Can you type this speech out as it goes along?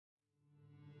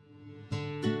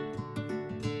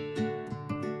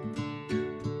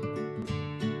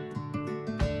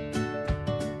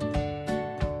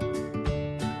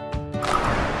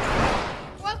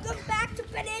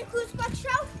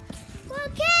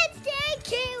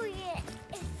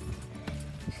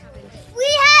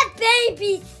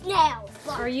baby snails.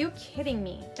 Look. Are you kidding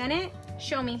me? Bennett,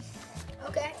 show me.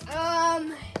 Okay.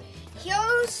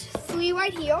 Here's 3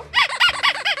 right here.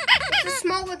 It's a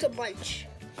small little bunch.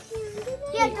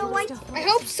 Yeah, no one. I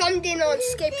hope some didn't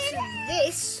escape through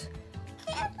this.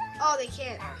 Oh, they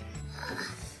can't.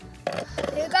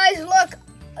 You guys, look.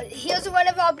 Here's one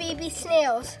of our baby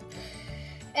snails.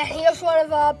 And here's one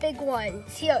of our big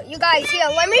ones. Here, you guys, here,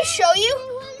 let me show you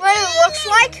what it looks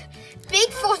like. Big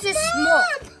versus small.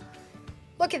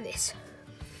 Look at this.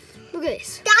 Look at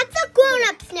this. That's a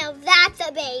grown-up snail. That's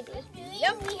a baby.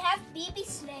 Yep, we have baby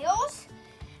snails.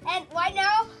 And right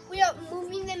now, we are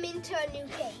moving them into a new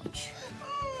cage.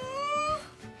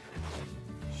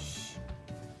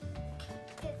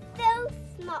 They're so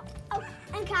small. Oh,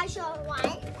 and can I show one?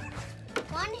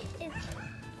 One is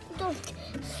those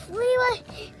 3 right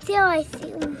there. I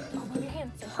see them.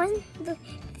 One,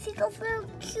 see those little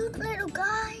cute little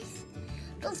guys?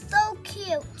 They're so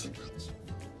cute.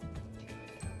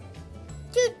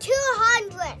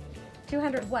 200.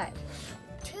 200 what?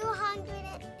 200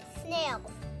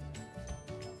 snails.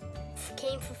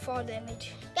 Came for fall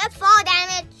damage. Get fall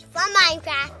damage from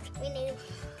Minecraft. We need.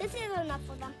 This is enough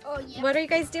for them. Oh yeah. What are you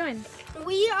guys doing?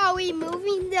 We are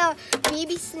removing the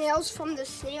baby snails from the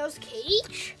snail's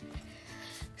cage,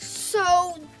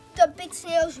 so the big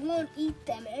snails won't eat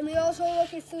them. And we also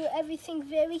looking through everything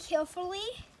very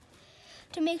carefully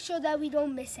to make sure that we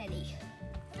don't miss any.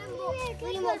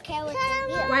 We won't care what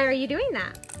they do. Why are you doing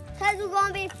that? Because we're going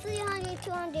to be 300,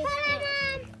 200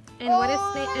 snails. And what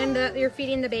is you're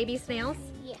feeding the baby snails?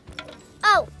 Yeah.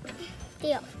 Oh,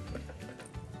 deal.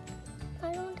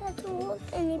 I don't have to look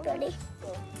anybody.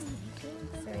 So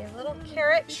we have little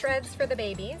carrot shreds for the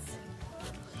babies.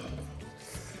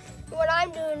 What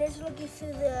I'm doing is looking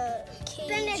through the cage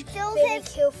Bennett, very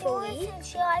carefully.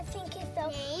 I think his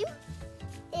name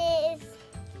is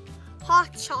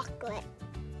hot chocolate.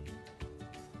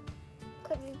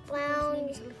 Could be brown.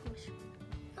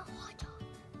 No, hot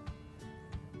chocolate.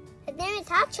 His name is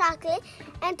Hot Chocolate,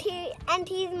 and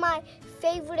he's my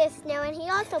favorite snail, and he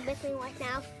also bit me right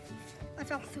now. I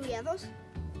found 3 others.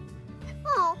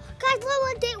 Oh, guys,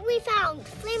 look what we found.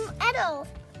 Flame edibles.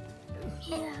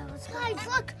 Yeah, guys,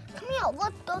 look. Come here.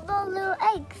 Look, those little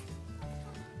eggs.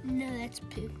 No, that's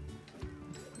poo.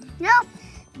 Nope.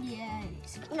 Yeah, it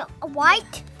is. No, a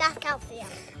white. That's calcium.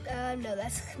 No,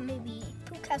 that's maybe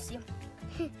poo calcium.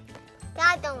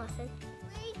 Guys, don't listen.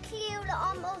 We cleared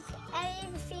almost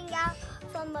everything out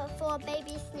for a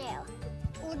baby snail.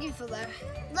 Looking for that.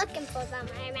 Looking for them,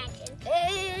 I imagine.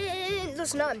 And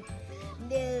there's none.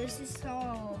 There's this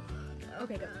all.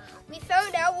 Okay, go. We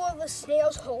found out where the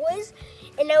snail's hole is,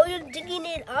 and now we're digging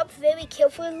it up very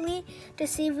carefully to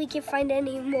see if we can find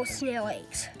any more snail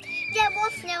eggs. Yeah,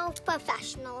 we're snail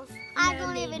professionals. I Yeah,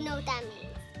 don't maybe. even know what that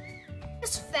means.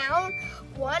 Just found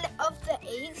one of the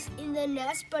eggs in the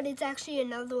nest, but it's actually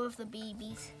another of the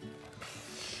babies.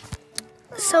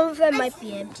 Some of them might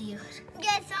be empty.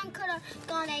 Yeah, some could have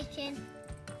gone in.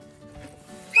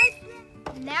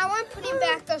 Now I'm putting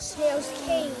back the snail's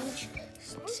cage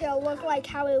to look like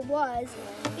how it was.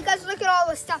 You guys, look at all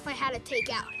the stuff I had to take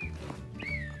out.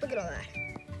 Look at all that.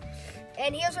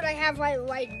 And here's what I have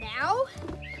right now.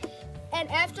 And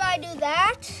after I do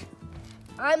that,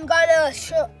 I'm gonna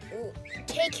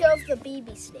take care of the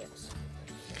baby snails.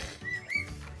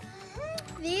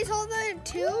 These are the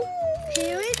 2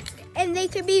 parents, and they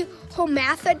could be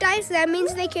hermaphrodite. That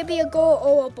means they could be a girl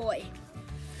or a boy.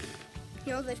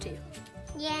 Here are the 2.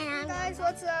 Yeah. Guys,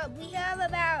 what's up? We have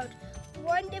about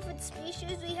 1 different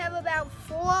species. We have about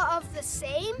 4 of the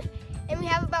same, and we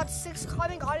have about 6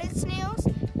 carbon garden snails.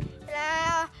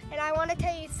 And I want to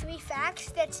tell you 3 facts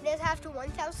that snails have to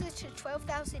 1,000 to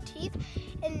 12,000 teeth,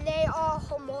 and they are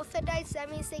hermaphrodites. That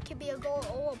means they can be a girl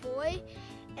or a boy.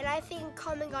 And I think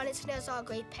common garden snails are a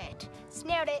great pet.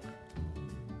 Snailed it.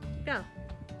 Go.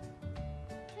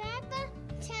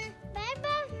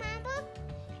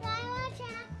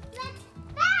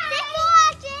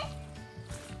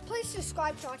 Please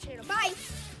subscribe to our channel. Bye.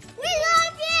 We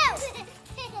love you.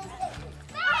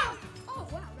 Oh,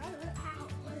 wow.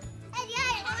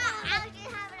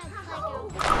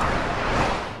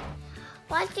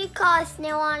 What do you call a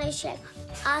snail on a ship?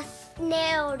 A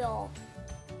snail doll.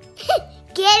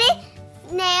 Get it?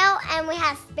 Snail, and we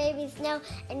have baby snail.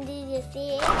 And did you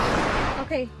see it?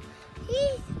 Okay.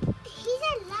 He's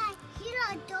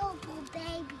an adorable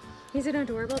baby. He's an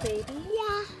adorable baby.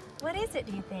 Yeah. What is it,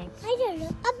 do you think? I don't know.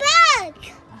 A bug.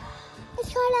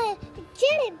 It's called a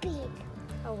jelly bean.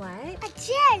 A what? A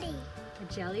jelly.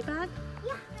 A jelly bug?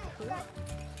 Yeah.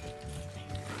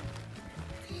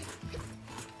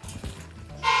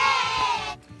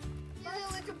 My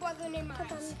little brother in my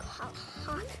eyes.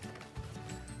 Hot.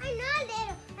 I'm not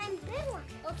little. I'm big one.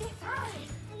 Okay, fine.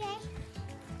 Okay.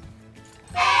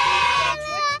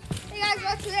 Hey guys,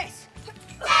 watch this.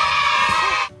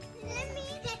 Let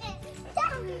me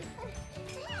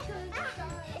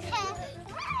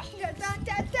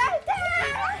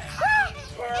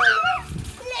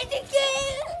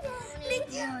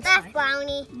That's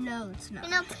Brownie. No, it's not. You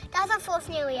know, that's the first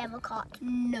snail we ever caught.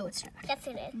 No, it's not. Yes,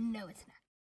 it is. No, it's not.